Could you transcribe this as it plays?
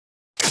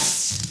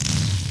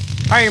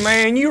Hey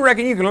man, you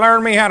reckon you can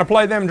learn me how to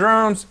play them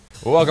drums?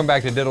 Well, welcome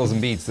back to Diddles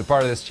and Beats, the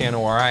part of this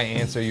channel where I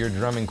answer your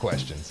drumming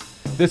questions.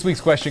 This week's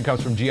question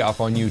comes from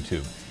Geoff on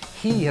YouTube.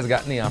 He has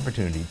gotten the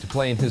opportunity to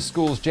play in his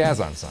school's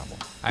jazz ensemble.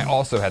 I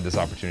also had this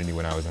opportunity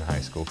when I was in high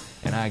school,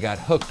 and I got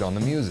hooked on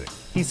the music.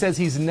 He says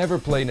he's never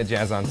played in a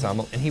jazz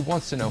ensemble, and he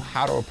wants to know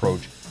how to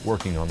approach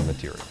working on the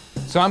material.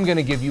 So I'm going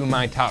to give you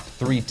my top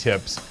 3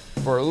 tips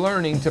for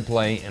learning to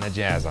play in a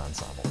jazz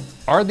ensemble.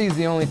 Are these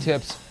the only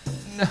tips?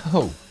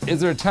 No. Is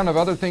there a ton of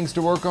other things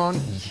to work on?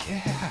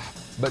 Yeah.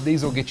 But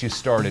these will get you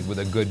started with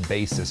a good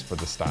basis for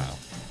the style.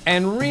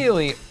 And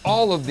really,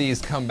 all of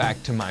these come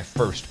back to my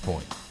first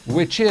point,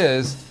 which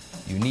is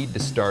you need to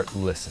start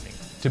listening.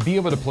 To be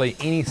able to play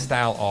any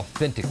style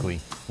authentically,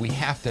 we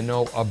have to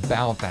know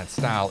about that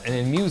style. And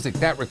in music,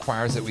 that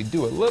requires that we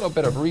do a little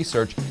bit of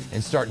research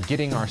and start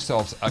getting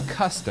ourselves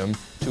accustomed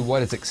to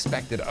what is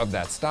expected of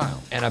that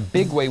style. And a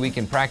big way we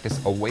can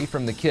practice away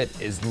from the kit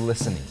is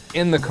listening.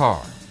 In the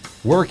car,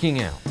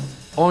 working out,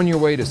 on your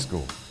way to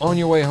school, on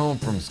your way home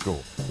from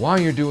school, while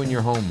you're doing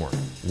your homework,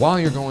 while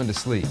you're going to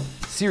sleep.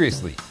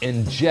 Seriously,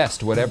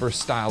 ingest whatever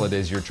style it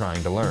is you're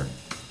trying to learn.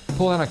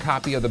 Pull out a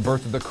copy of The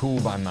Birth of the Cool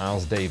by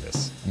Miles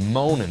Davis,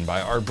 Moanin'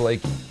 by Art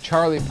Blakey,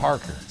 Charlie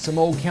Parker, some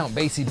old Count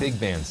Basie big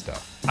band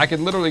stuff. I could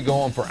literally go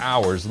on for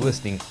hours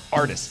listing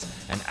artists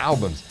and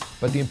albums,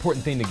 but the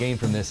important thing to gain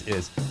from this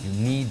is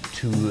you need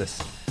to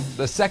listen.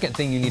 The second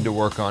thing you need to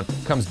work on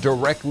comes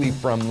directly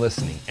from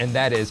listening, and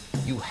that is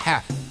you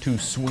have to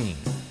swing.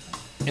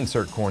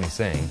 Insert corny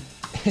saying,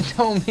 it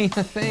don't mean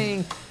a thing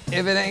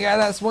if it ain't got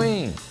that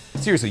swing.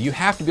 Seriously, you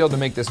have to be able to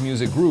make this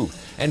music groove.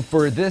 And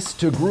for this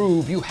to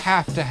groove, you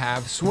have to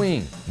have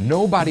swing.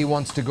 Nobody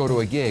wants to go to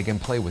a gig and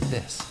play with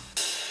this.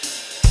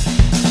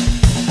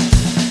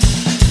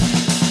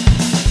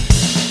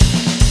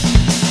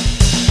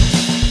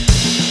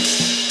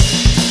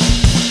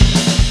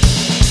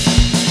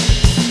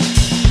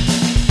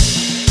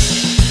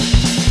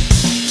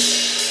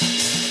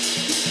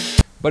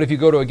 But if you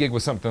go to a gig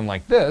with something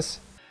like this,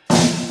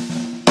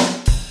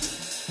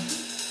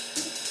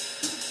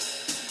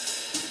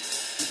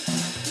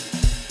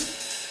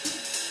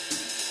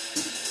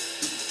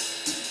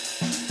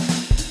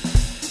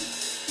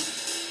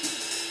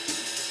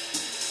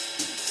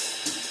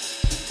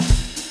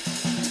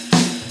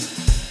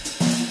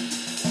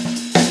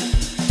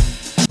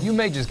 you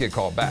may just get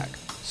called back.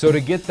 So to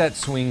get that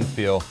swing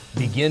feel,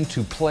 begin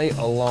to play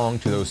along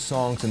to those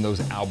songs and those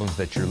albums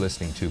that you're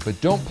listening to. But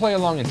don't play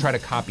along and try to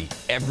copy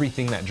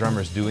everything that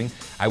drummer's doing.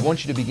 I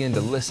want you to begin to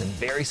listen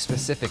very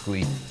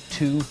specifically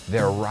to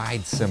their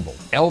ride cymbal.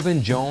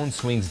 Elvin Jones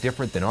swings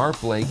different than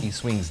Art Blakey,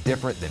 swings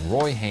different than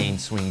Roy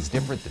Haynes, swings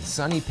different than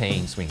Sonny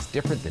Payne, swings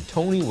different than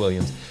Tony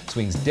Williams,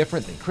 swings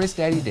different than Chris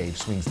Daddy Dave,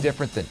 swings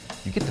different than,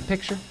 you get the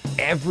picture?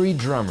 Every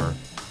drummer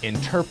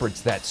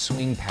interprets that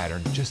swing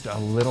pattern just a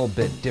little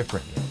bit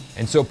differently.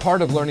 And so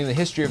part of learning the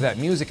history of that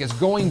music is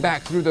going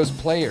back through those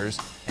players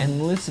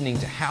and listening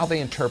to how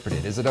they interpret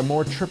it. Is it a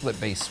more triplet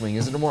bass swing?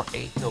 Is it a more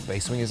 8-note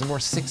bass swing? Is it a more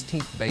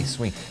 16th bass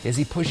swing? Is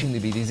he pushing the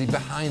beat? Is he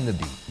behind the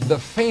beat? The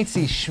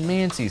fancy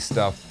schmancy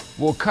stuff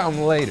will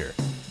come later,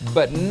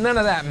 but none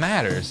of that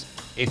matters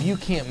if you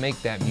can't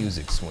make that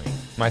music swing.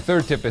 My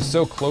third tip is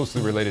so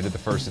closely related to the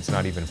first, it's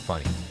not even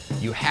funny.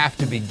 You have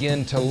to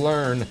begin to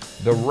learn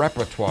the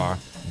repertoire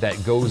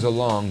that goes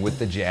along with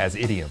the jazz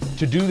idiom.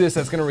 To do this,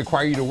 that's going to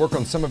require you to work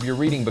on some of your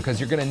reading because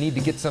you're going to need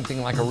to get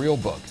something like a real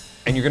book.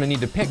 And you're going to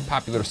need to pick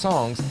popular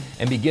songs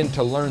and begin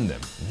to learn them.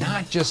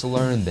 Not just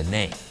learn the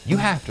name. You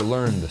have to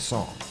learn the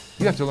song.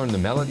 You have to learn the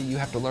melody. You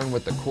have to learn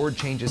what the chord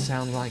changes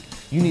sound like.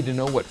 You need to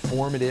know what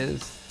form it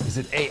is. Is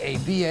it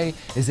A-A-B-A?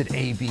 Is it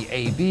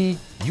A-B-A-B?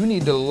 You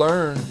need to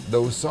learn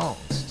those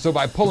songs. So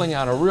by pulling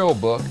out a real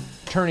book,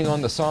 turning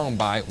on the song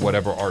by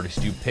whatever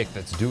artist you pick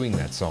that's doing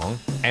that song,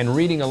 and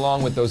reading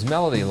along with those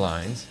melody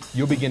lines,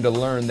 you'll begin to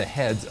learn the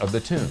heads of the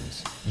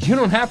tunes. You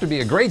don't have to be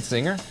a great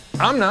singer.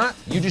 I'm not.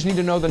 You just need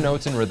to know the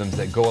notes and rhythms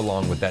that go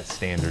along with that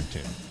standard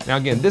tune. Now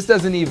again, this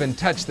doesn't even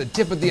touch the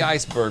tip of the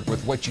iceberg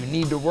with what you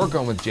need to work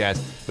on with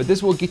jazz, but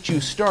this will get you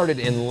started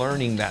in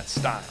learning that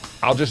style.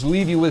 I'll just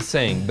leave you with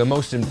saying the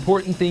most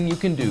important thing you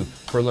can do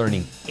for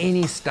learning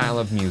any style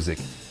of music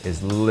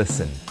is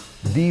listen.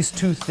 These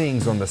two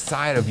things on the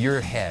side of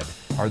your head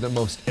are the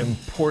most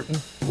important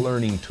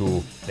learning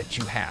tool that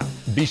you have.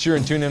 Be sure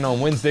and tune in on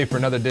Wednesday for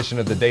another edition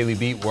of The Daily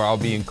Beat, where I'll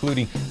be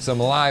including some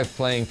live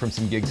playing from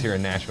some gigs here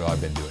in Nashville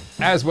I've been doing,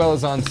 as well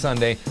as on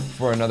Sunday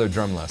for another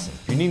drum lesson.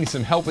 If you're needing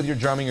some help with your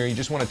drumming or you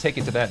just want to take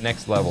it to that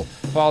next level,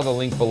 follow the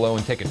link below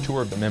and take a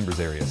tour of the members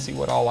area. See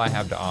what all I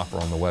have to offer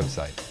on the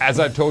website. As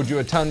I've told you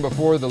a ton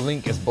before, the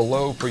link is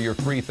below for your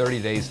free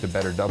 30 Days to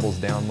Better Doubles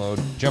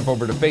download. Jump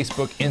over to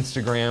Facebook,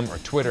 Instagram, or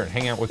Twitter and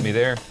hang out with me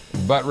there.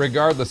 But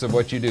regardless of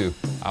what you do,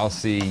 I'll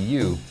see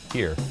you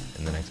here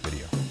in the next video.